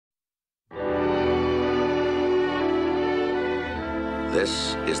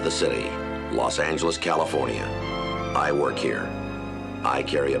This is the city, Los Angeles, California. I work here. I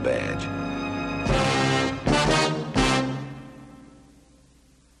carry a badge.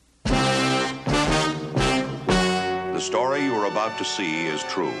 The story you are about to see is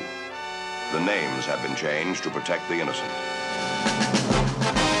true. The names have been changed to protect the innocent.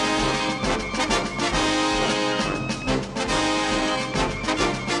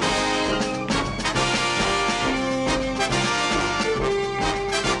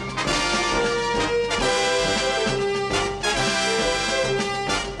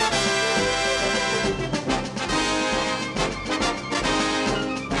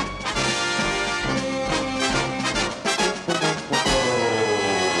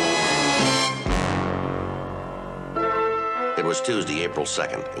 It was Tuesday, April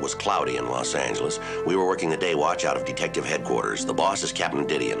 2nd. It was cloudy in Los Angeles. We were working the day watch out of Detective Headquarters. The boss is Captain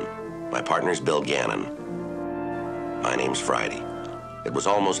Didion. My partner's Bill Gannon. My name's Friday. It was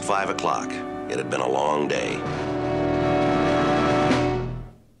almost 5 o'clock. It had been a long day.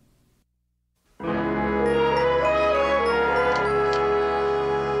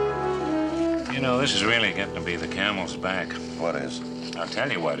 You know, this is really getting to be the camel's back. What is? I'll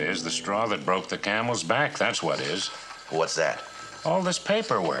tell you what is. The straw that broke the camel's back, that's what is. What's that? All this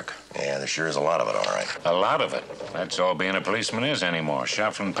paperwork. Yeah, there sure is a lot of it, all right. A lot of it. That's all being a policeman is anymore,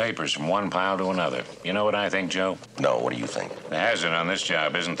 shuffling papers from one pile to another. You know what I think, Joe? No, what do you think? The hazard on this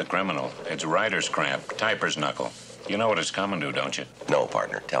job isn't the criminal. It's writer's cramp, typer's knuckle. You know what it's coming to, don't you? No,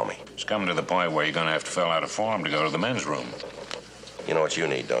 partner, tell me. It's coming to the point where you're going to have to fill out a form to go to the men's room. You know what you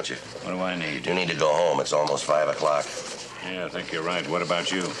need, don't you? What do I need? You need to go home. It's almost 5 o'clock. Yeah, I think you're right. What about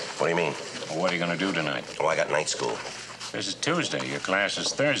you? What do you mean? Well, what are you going to do tonight? Oh, I got night school. This is Tuesday. Your class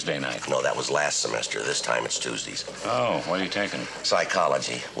is Thursday night. No, that was last semester. This time it's Tuesdays. Oh, what are you taking?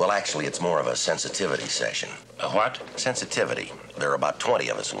 Psychology. Well, actually, it's more of a sensitivity session. A what? Sensitivity. There are about 20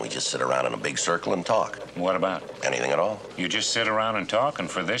 of us, and we just sit around in a big circle and talk. What about? Anything at all. You just sit around and talk, and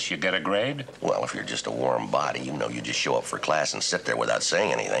for this you get a grade? Well, if you're just a warm body, you know you just show up for class and sit there without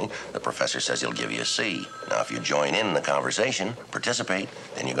saying anything. The professor says he'll give you a C. Now, if you join in the conversation, participate,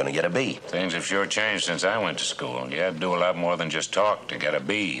 then you're going to get a B. Things have sure changed since I went to school. You had to do a lot more than just talk to get a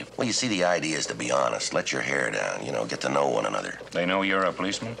B. Well, you see, the idea is to be honest. Let your hair down, you know, get to know one another. They know you're a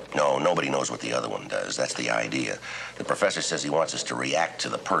policeman? No, nobody knows what the other one does. That's the idea. The professor says he wants us to react to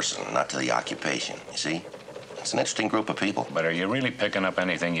the person, not to the occupation. You see? It's an interesting group of people. But are you really picking up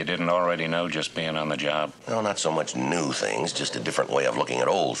anything you didn't already know just being on the job? No, not so much new things, just a different way of looking at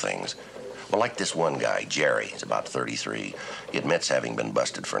old things. Well, like this one guy, Jerry. He's about 33. He admits having been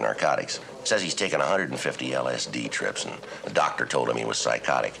busted for narcotics. Says he's taken 150 LSD trips, and the doctor told him he was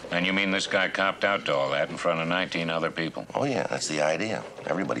psychotic. And you mean this guy copped out to all that in front of 19 other people? Oh, yeah, that's the idea.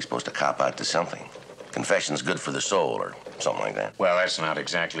 Everybody's supposed to cop out to something. Confession's good for the soul, or something like that. Well, that's not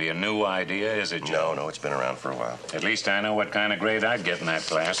exactly a new idea, is it, Joe? No, it's been around for a while. At least I know what kind of grade I'd get in that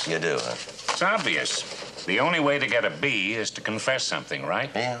class. You do, huh? It's obvious. The only way to get a B is to confess something, right?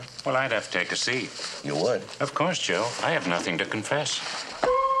 Yeah. Well, I'd have to take a C. You would? Of course, Joe. I have nothing to confess.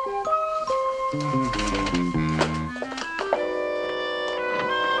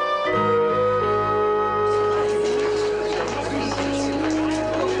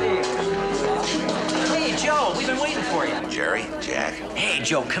 Jerry? Jack? Hey,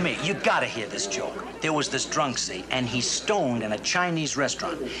 Joe, come here. You gotta hear this joke. There was this drunk, see, and he's stoned in a Chinese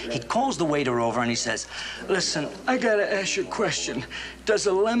restaurant. He calls the waiter over and he says, "Listen, I gotta ask you a question. Does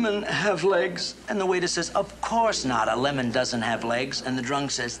a lemon have legs?" And the waiter says, "Of course not. A lemon doesn't have legs." And the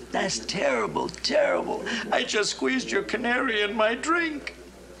drunk says, "That's terrible, terrible. I just squeezed your canary in my drink."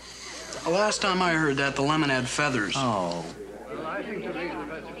 The last time I heard that, the lemon had feathers. Oh.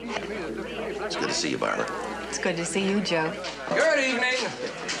 It's good to see you, Barbara. It's good to see you, Joe. Good evening.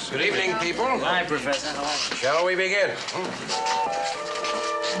 Good evening, people. Hi, Professor. Shall we begin?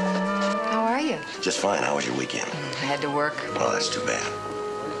 How are you? Just fine. How was your weekend? I had to work. Oh, that's too bad.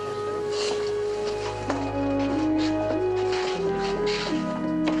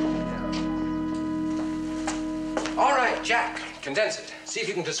 All right, Jack, condense it. See if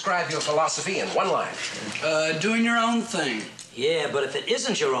you can describe your philosophy in one line. Doing your own thing. Yeah, but if it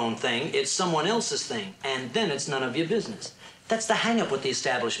isn't your own thing, it's someone else's thing, and then it's none of your business. That's the hang-up with the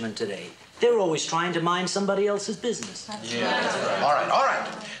establishment today. They're always trying to mind somebody else's business. Yeah. All right.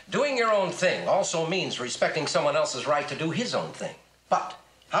 Doing your own thing also means respecting someone else's right to do his own thing. But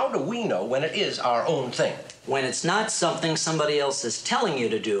how do we know when it is our own thing? When it's not something somebody else is telling you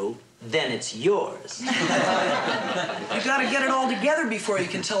to do, then it's yours. You gotta get it all together before you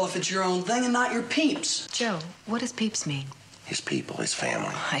can tell if it's your own thing and not your peeps. Joe, what does peeps mean? his people, his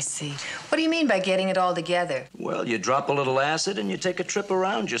family. I see. What do you mean by getting it all together? Well, you drop a little acid and you take a trip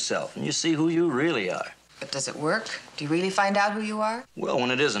around yourself and you see who you really are. But does it work? Do you really find out who you are? Well,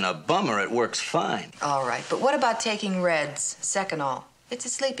 when it isn't a bummer, it works fine. All right, but what about taking Reds, Seconal? It's a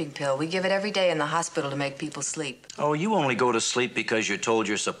sleeping pill. We give it every day in the hospital to make people sleep. Oh, you only go to sleep because you're told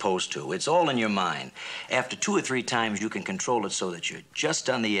you're supposed to. It's all in your mind. After 2 or 3 times, you can control it so that you're just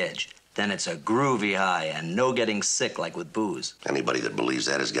on the edge. Then it's a groovy high and no getting sick like with booze. Anybody that believes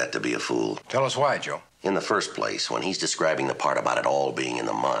that has got to be a fool. Tell us why, Joe. In the first place, when he's describing the part about it all being in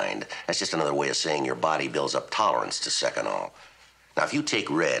the mind, that's just another way of saying your body builds up tolerance to Seconal. Now, if you take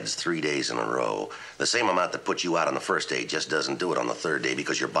Reds 3 days in a row, the same amount that put you out on the first day just doesn't do it on the third day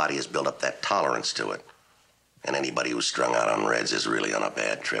because your body has built up that tolerance to it. And anybody who's strung out on Reds is really on a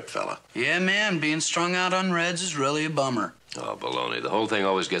bad trip, fella. Yeah, man, being strung out on Reds is really a bummer. Oh, baloney. The whole thing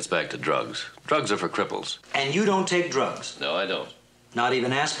always gets back to drugs. Drugs are for cripples. And you don't take drugs? No, I don't. Not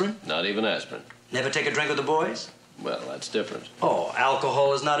even aspirin? Not even aspirin. Never take a drink with the boys? Well, that's different. Oh,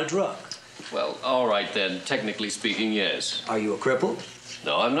 alcohol is not a drug. Well, all right then. Technically speaking, yes. Are you a cripple?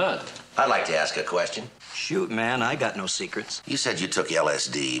 No, I'm not. I'd like to ask a question. Shoot, man, I got no secrets. You said you took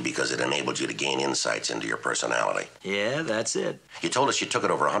LSD because it enabled you to gain insights into your personality. Yeah, that's it. You told us you took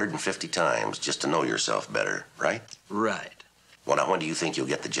it over 150 times just to know yourself better, right? Right. Well, now, when do you think you'll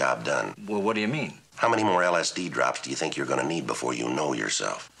get the job done? Well, what do you mean? How many more LSD drops do you think you're going to need before you know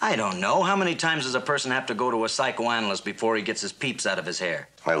yourself? I don't know. How many times does a person have to go to a psychoanalyst before he gets his peeps out of his hair?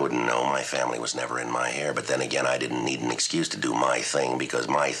 I wouldn't know. My family was never in my hair. But then again, I didn't need an excuse to do my thing because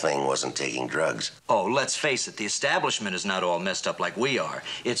my thing wasn't taking drugs. Oh, let's face it. The establishment is not all messed up like we are.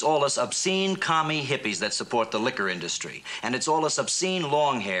 It's all us obscene commie hippies that support the liquor industry. And it's all us obscene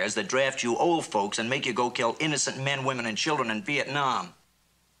long hairs that draft you old folks and make you go kill innocent men, women, and children in Vietnam.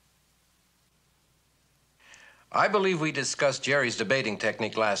 I believe we discussed Jerry's debating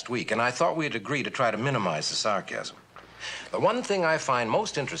technique last week, and I thought we'd agree to try to minimize the sarcasm. The one thing I find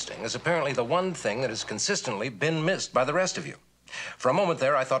most interesting is apparently the one thing that has consistently been missed by the rest of you. For a moment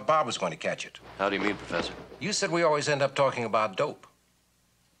there, I thought Bob was going to catch it. How do you mean, Professor? You said we always end up talking about dope.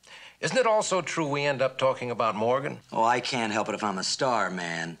 Isn't it also true we end up talking about Morgan? Oh, I can't help it if I'm a star,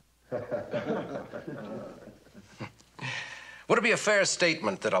 man. Would it be a fair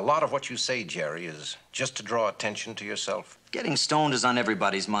statement that a lot of what you say, Jerry, is just to draw attention to yourself? Getting stoned is on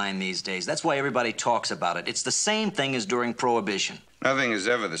everybody's mind these days. That's why everybody talks about it. It's the same thing as during Prohibition. Nothing is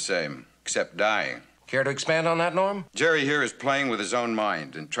ever the same, except dying. Care to expand on that, Norm? Jerry here is playing with his own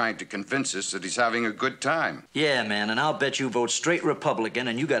mind and trying to convince us that he's having a good time. Yeah, man, and I'll bet you vote straight Republican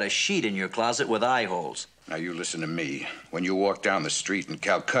and you got a sheet in your closet with eye holes. Now, you listen to me. When you walk down the street in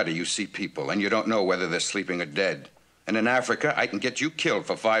Calcutta, you see people, and you don't know whether they're sleeping or dead. And in Africa, I can get you killed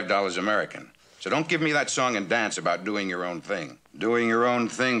for $5 American. So don't give me that song and dance about doing your own thing. Doing your own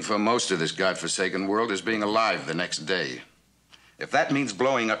thing for most of this godforsaken world is being alive the next day. If that means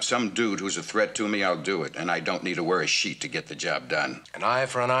blowing up some dude who's a threat to me, I'll do it. And I don't need to wear a sheet to get the job done. An eye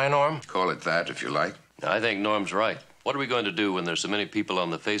for an eye, Norm? Call it that, if you like. I think Norm's right. What are we going to do when there's so many people on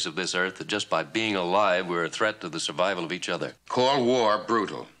the face of this earth that just by being alive, we're a threat to the survival of each other? Call war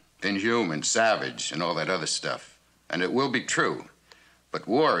brutal, inhuman, savage, and all that other stuff. And it will be true. But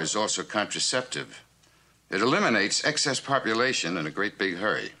war is also contraceptive. It eliminates excess population in a great big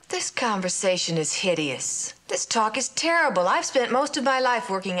hurry. This conversation is hideous. This talk is terrible. I've spent most of my life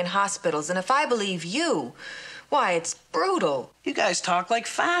working in hospitals, and if I believe you, why, it's brutal. You guys talk like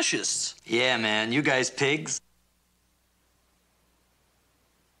fascists. Yeah, man, you guys pigs.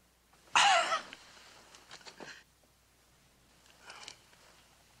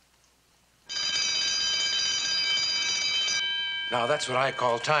 Now, that's what I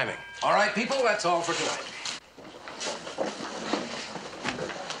call timing. All right, people, that's all for tonight.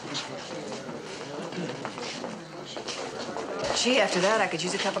 Gee, after that, I could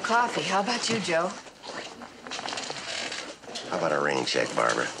use a cup of coffee. How about you, Joe? How about a rain check,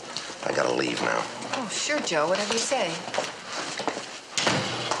 Barbara? I gotta leave now. Oh, sure, Joe. Whatever you say.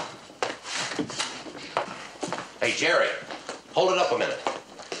 Hey, Jerry, hold it up a minute.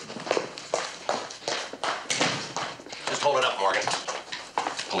 Just hold it up, Morgan.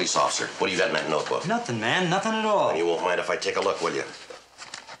 Police officer, what do you got in that notebook? Nothing, man. Nothing at all. And you won't mind if I take a look, will you?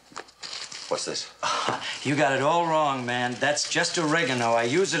 What's this? You got it all wrong, man. That's just oregano. I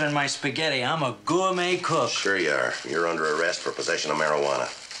use it in my spaghetti. I'm a gourmet cook. Sure you are. You're under arrest for possession of marijuana.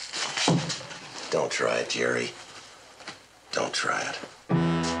 Don't try it, Jerry. Don't try it.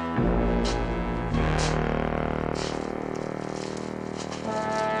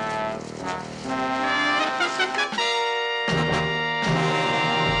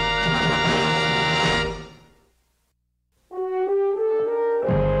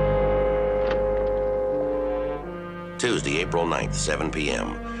 Tuesday, April 9th, 7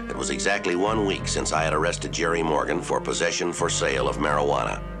 p.m. It was exactly 1 week since I had arrested Jerry Morgan for possession for sale of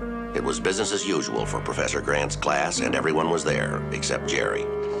marijuana. It was business as usual for Professor Grant's class, and everyone was there except Jerry.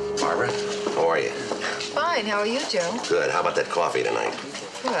 Barbara? How are you? Fine. How are you, Joe? Good. How about that coffee tonight?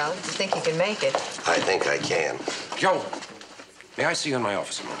 Well, you think you can make it? I think I can. Joe, may I see you in my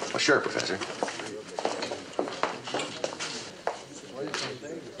office a moment? Well, sure, Professor.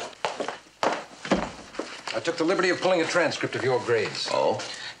 I took the liberty of pulling a transcript of your grades. Oh?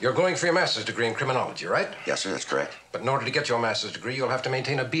 You're going for your master's degree in criminology, right? Yes, sir, that's correct. But in order to get your master's degree, you'll have to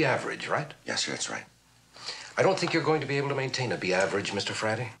maintain a B average, right? Yes, sir, that's right. I don't think you're going to be able to maintain a B average, Mr.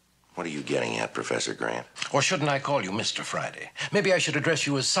 Friday. What are you getting at, Professor Grant? Or shouldn't I call you Mr. Friday? Maybe I should address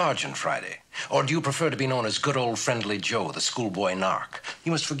you as Sergeant Friday. Or do you prefer to be known as good old friendly Joe, the schoolboy narc?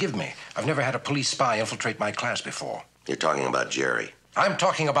 You must forgive me. I've never had a police spy infiltrate my class before. You're talking about Jerry. I'm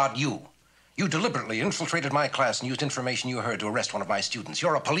talking about you. You deliberately infiltrated my class and used information you heard to arrest one of my students.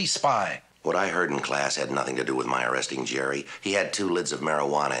 You're a police spy. What I heard in class had nothing to do with my arresting Jerry. He had 2 lids of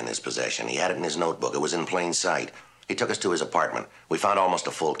marijuana in his possession. He had it in his notebook. It was in plain sight. He took us to his apartment. We found almost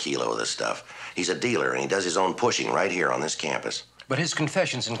a full kilo of this stuff. He's a dealer, and he does his own pushing right here on this campus. But his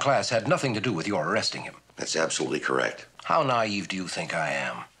confessions in class had nothing to do with your arresting him. That's absolutely correct. How naive do you think I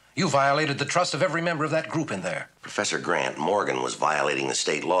am? You violated the trust of every member of that group in there. Professor Grant, Morgan was violating the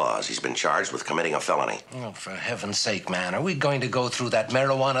state laws. He's been charged with committing a felony. Oh, for heaven's sake, man. Are we going to go through that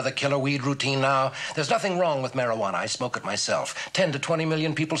marijuana, the killer weed routine now? There's nothing wrong with marijuana. I smoke it myself. 10 to 20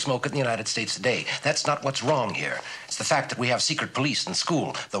 million people smoke it in the United States today. That's not what's wrong here. It's the fact that we have secret police in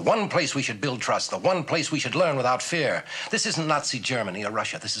school. The one place we should build trust. The one place we should learn without fear. This isn't Nazi Germany or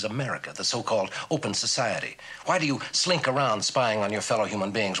Russia. This is America, the so-called open society. Why do you slink around spying on your fellow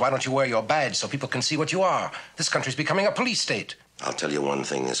human beings? Why don't you wear your badge so people can see what you are? This country's becoming a police state. I'll tell you one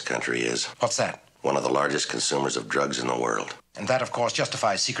thing this country is. What's that? One of the largest consumers of drugs in the world. And that, of course,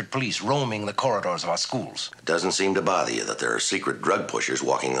 justifies secret police roaming the corridors of our schools. It doesn't seem to bother you that there are secret drug pushers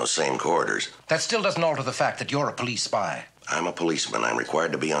walking those same corridors. That still doesn't alter the fact that you're a police spy. I'm a policeman. I'm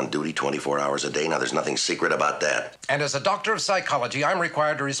required to be on duty 24 hours a day. Now, there's nothing secret about that. And as a doctor of psychology, I'm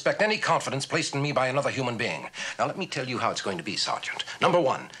required to respect any confidence placed in me by another human being. Now, let me tell you how it's going to be, Sergeant. Number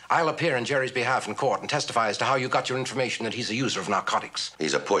 1, I'll appear in Jerry's behalf in court and testify as to how you got your information that he's a user of narcotics.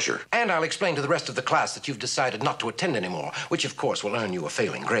 He's a pusher. And I'll explain to the rest of the class that you've decided not to attend anymore, which, of course, will earn you a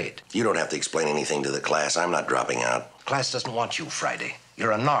failing grade. You don't have to explain anything to the class. I'm not dropping out. Class doesn't want you, Friday.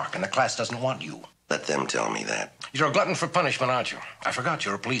 You're a narc, and the class doesn't want you. Let them tell me that. You're a glutton for punishment, aren't you? I forgot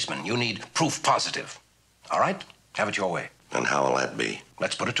you're a policeman. You need proof positive. All right? Have it your way. And how will that be?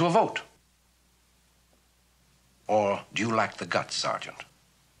 Let's put it to a vote. Or do you lack the guts, Sergeant?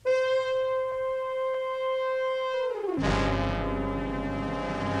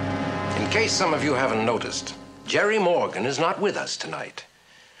 In case some of you haven't noticed, Jerry Morgan is not with us tonight.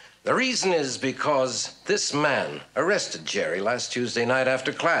 The reason is because this man arrested Jerry last Tuesday night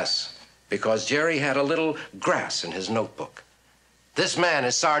after class. Because Jerry had a little grass in his notebook. This man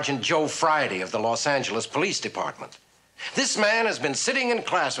is Sergeant Joe Friday of the Los Angeles Police Department. This man has been sitting in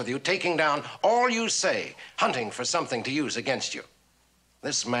class with you, taking down all you say, hunting for something to use against you.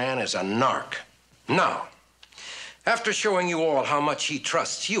 This man is a narc. Now, after showing you all how much he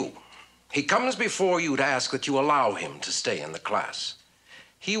trusts you, he comes before you to ask that you allow him to stay in the class.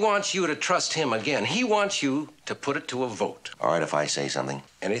 He wants you to trust him again. He wants you to put it to a vote. All right, if I say something.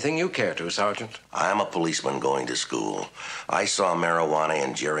 Anything you care to, Sergeant. I'm a policeman going to school. I saw marijuana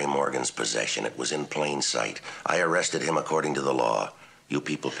in Jerry Morgan's possession. It was in plain sight. I arrested him according to the law. You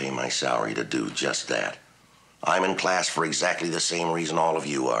people pay my salary to do just that. I'm in class for exactly the same reason all of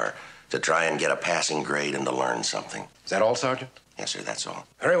you are, to try and get a passing grade and to learn something. Is that all, Sergeant? Yes, sir, that's all.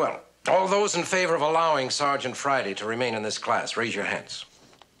 Very well. All those in favor of allowing Sergeant Friday to remain in this class, raise your hands.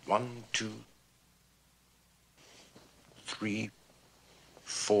 1, 2, 3,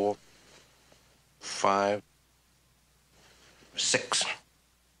 4, 5, 6.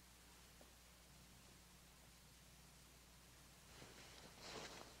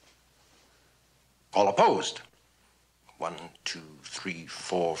 All opposed? 1, 2, 3,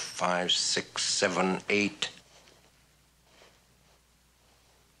 4, 5, 6, 7, 8,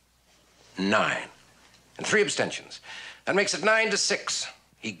 9. And 3 abstentions. That makes it 9-6.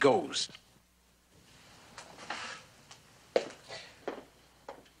 He goes.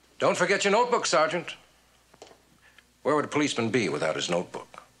 Don't forget your notebook, Sergeant. Where would a policeman be without his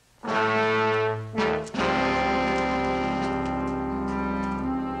notebook?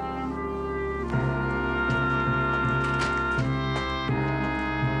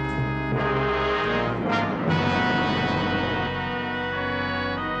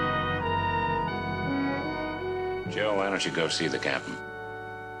 Joe, why don't you go see the captain?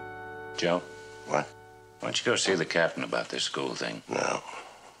 Joe? What? Why don't you go see the captain about this school thing? No.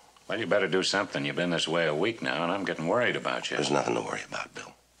 Well, you better do something. You've been this way a week now, and I'm getting worried about you. There's nothing to worry about,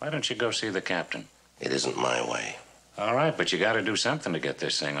 Bill. Why don't you go see the captain? It isn't my way. All right, but you got to do something to get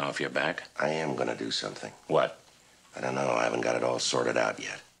this thing off your back. I am going to do something. What? I don't know. I haven't got it all sorted out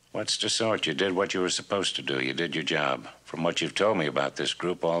yet. What's the sort? You did what you were supposed to do. You did your job. From what you've told me about this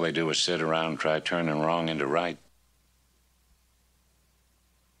group, all they do is sit around and try turning wrong into right.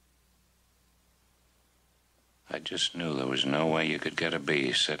 I just knew there was no way you could get a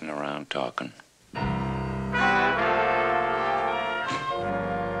B sitting around talking.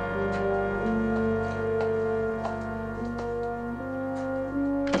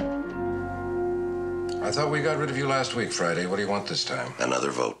 I thought we got rid of you last week, Friday. What do you want this time?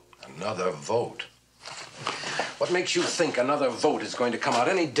 Another vote. Another vote? What makes you think another vote is going to come out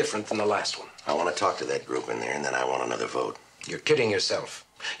any different than the last one? I want to talk to that group in there, and then I want another vote. You're kidding yourself.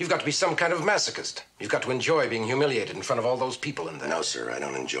 You've got to be some kind of masochist. You've got to enjoy being humiliated in front of all those people in there. No, sir, I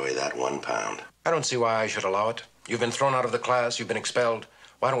don't enjoy that 1 pound. I don't see why I should allow it. You've been thrown out of the class. You've been expelled.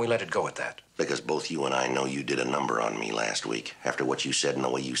 Why don't we let it go at that? Because both you and I know you did a number on me last week. After what you said and the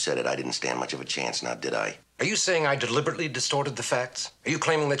way you said it, I didn't stand much of a chance, now did I? Are you saying I deliberately distorted the facts? Are you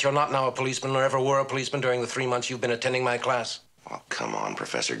claiming that you're not now a policeman or ever were a policeman during the 3 months you've been attending my class? Oh, come on,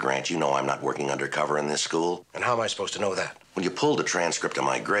 Professor Grant. You know I'm not working undercover in this school. And how am I supposed to know that? When you pulled a transcript of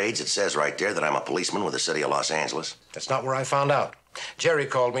my grades, it says right there that I'm a policeman with the city of Los Angeles. That's not where I found out. Jerry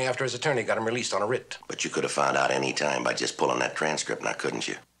called me after his attorney got him released on a writ. But you could have found out any time by just pulling that transcript, now couldn't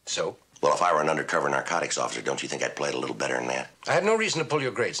you? So? Well, if I were an undercover narcotics officer, don't you think I'd play it a little better than that? I had no reason to pull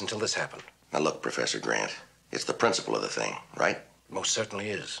your grades until this happened. Now look, Professor Grant, it's the principle of the thing, right? Most certainly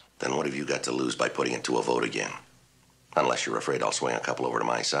is. Then what have you got to lose by putting it to a vote again? Unless you're afraid I'll swing a couple over to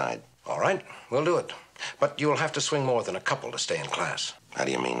my side. All right, we'll do it. But you'll have to swing more than a couple to stay in class. How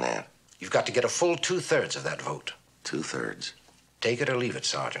do you mean that? You've got to get a full 2/3 of that vote. 2/3? Take it or leave it,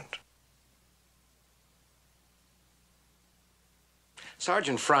 Sergeant.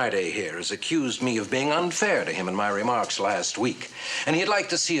 Sergeant Friday here has accused me of being unfair to him in my remarks last week, and he'd like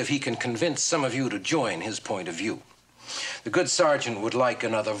to see if he can convince some of you to join his point of view. The good sergeant would like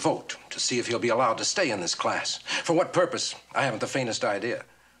another vote to see if he'll be allowed to stay in this class. For what purpose? I haven't the faintest idea,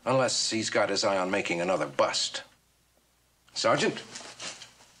 unless he's got his eye on making another bust. Sergeant?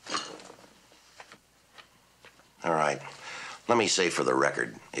 All right. Let me say for the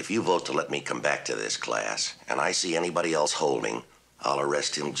record, if you vote to let me come back to this class, and I see anybody else holding, I'll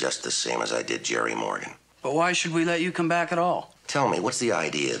arrest him just the same as I did Jerry Morgan. But why should we let you come back at all? Tell me, what's the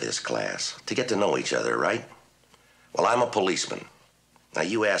idea of this class? To get to know each other, right? Well, I'm a policeman. Now,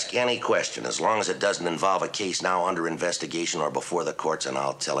 you ask any question, as long as it doesn't involve a case now under investigation or before the courts, and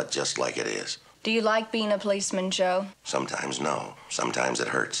I'll tell it just like it is. Do you like being a policeman, Joe? Sometimes no. Sometimes it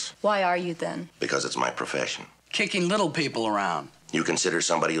hurts. Why are you then? Because it's my profession. Kicking little people around. You consider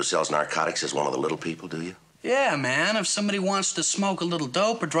somebody who sells narcotics as one of the little people, do you? Yeah, man. If somebody wants to smoke a little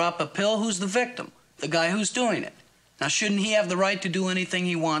dope or drop a pill, who's the victim? The guy who's doing it. Now, shouldn't he have the right to do anything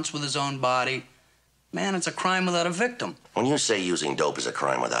he wants with his own body? Man, it's a crime without a victim. When you say using dope is a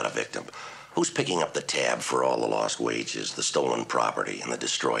crime without a victim, who's picking up the tab for all the lost wages, the stolen property, and the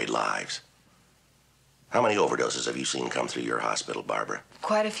destroyed lives? How many overdoses have you seen come through your hospital, Barbara?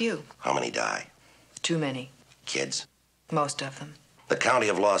 Quite a few. How many die? Too many. Kids? Most of them. The county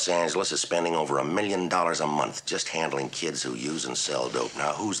of Los Angeles is spending over $1 million a month just handling kids who use and sell dope.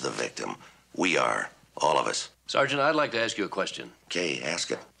 Now, who's the victim? We are. All of us. Sergeant, I'd like to ask you a question. Okay,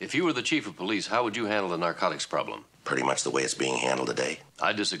 ask it. If you were the chief of police, how would you handle the narcotics problem? Pretty much the way it's being handled today.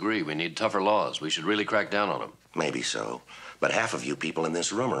 I disagree. We need tougher laws. We should really crack down on them. Maybe so. But half of you people in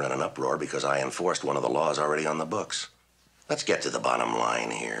this room are in an uproar because I enforced one of the laws already on the books. Let's get to the bottom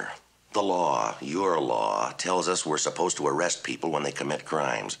line here. The law, your law, tells us we're supposed to arrest people when they commit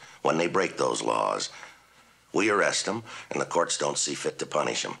crimes, when they break those laws. We arrest them, and the courts don't see fit to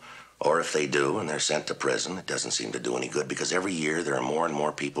punish them. Or if they do and they're sent to prison, it doesn't seem to do any good because every year there are more and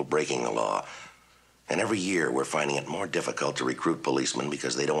more people breaking the law. And every year we're finding it more difficult to recruit policemen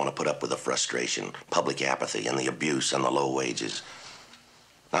because they don't want to put up with the frustration, public apathy, and the abuse and the low wages.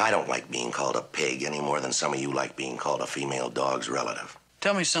 Now, I don't like being called a pig any more than some of you like being called a female dog's relative.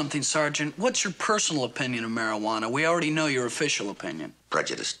 Tell me something, Sergeant. What's your personal opinion of marijuana? We already know your official opinion.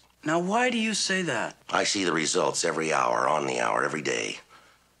 Prejudiced. Now, why do you say that? I see the results every hour, on the hour, every day.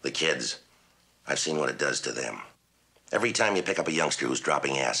 The kids, I've seen what it does to them. Every time you pick up a youngster who's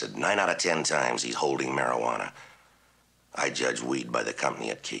dropping acid, 9 out of 10 times he's holding marijuana. I judge weed by the company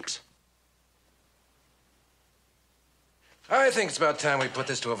it keeps. I think it's about time we put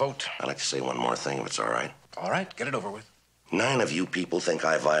this to a vote. I'd like to say one more thing, if it's all right. All right, get it over with. 9 of you people think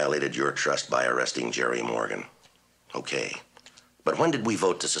I violated your trust by arresting Jerry Morgan. Okay. But when did we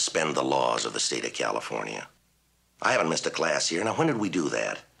vote to suspend the laws of the state of California? I haven't missed a class here. Now, when did we do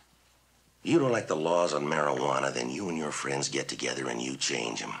that? You don't like the laws on marijuana, then you and your friends get together and you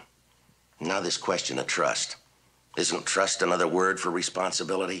change them. Now, this question of trust. Isn't trust another word for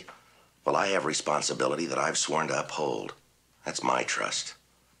responsibility? Well, I have responsibility that I've sworn to uphold. That's my trust.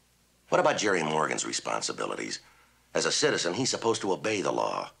 What about Jerry Morgan's responsibilities? As a citizen, he's supposed to obey the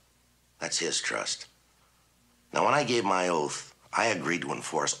law. That's his trust. Now, when I gave my oath, I agreed to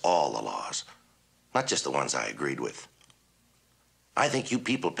enforce all the laws, not just the ones I agreed with. I think you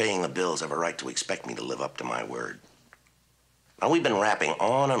people paying the bills have a right to expect me to live up to my word. Now, we've been rapping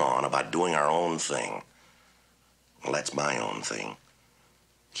on and on about doing our own thing. Well, that's my own thing.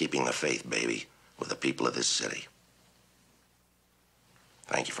 Keeping the faith, baby, with the people of this city.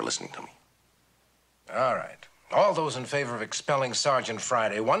 Thank you for listening to me. All right. All those in favor of expelling Sergeant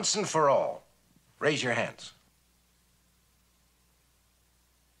Friday once and for all, raise your hands.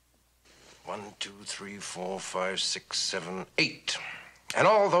 1, 2, 3, 4, 5, 6, 7, 8. And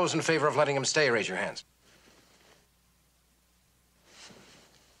all those in favor of letting him stay, raise your hands.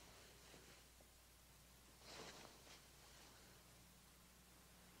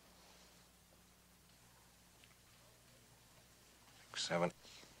 Seven,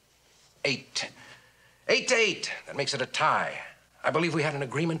 8. 8 to 8. That makes it a tie. I believe we had an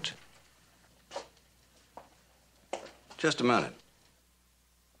agreement. Just a minute.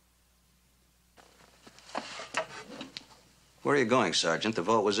 Where are you going, Sergeant? The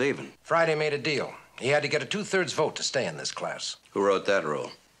vote was even. Friday made a deal. He had to get a 2/3 vote to stay in this class. Who wrote that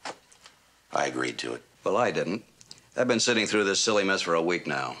rule? I agreed to it. Well, I didn't. I've been sitting through this silly mess for a week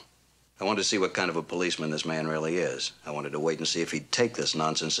now. I wanted to see what kind of a policeman this man really is. I wanted to wait and see if he'd take this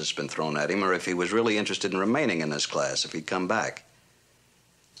nonsense that's been thrown at him, or if he was really interested in remaining in this class, if he'd come back.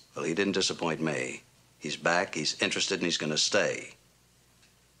 Well, he didn't disappoint me. He's back, he's interested, and he's going to stay.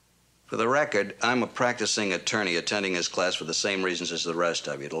 For the record, I'm a practicing attorney attending his class for the same reasons as the rest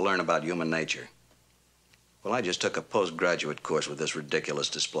of you, to learn about human nature. Well, I just took a postgraduate course with this ridiculous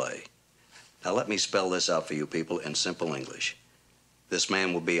display. Now, let me spell this out for you people in simple English. This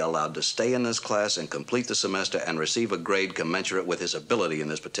man will be allowed to stay in this class and complete the semester and receive a grade commensurate with his ability in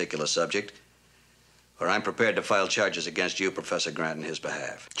this particular subject, or I'm prepared to file charges against you, Professor Grant, in his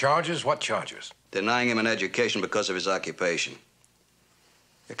behalf. Charges? What charges? Denying him an education because of his occupation.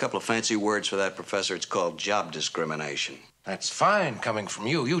 A couple of fancy words for that, Professor. It's called job discrimination. That's fine coming from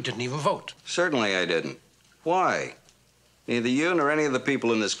you. You didn't even vote. Certainly I didn't. Why? Neither you nor any of the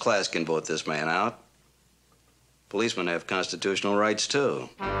people in this class can vote this man out. Policemen have constitutional rights, too.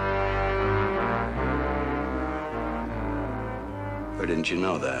 Or didn't you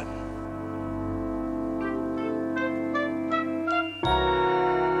know that?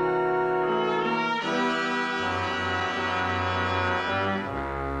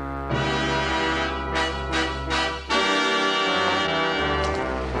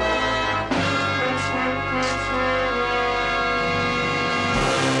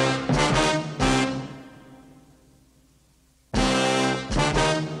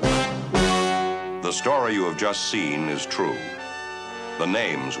 The story you have just seen is true. The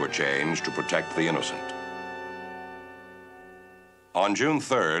names were changed to protect the innocent. On June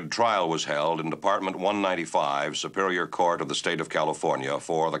 3rd, trial was held in Department 195, Superior Court of the State of California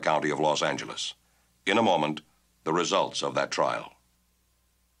for the County of Los Angeles. In a moment, the results of that trial.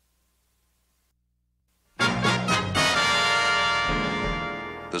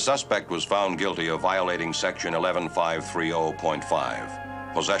 The suspect was found guilty of violating Section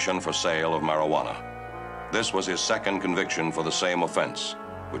 11530.5, possession for sale of marijuana. This was his second conviction for the same offense,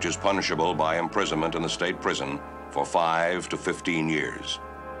 which is punishable by imprisonment in the state prison for 5 to 15 years.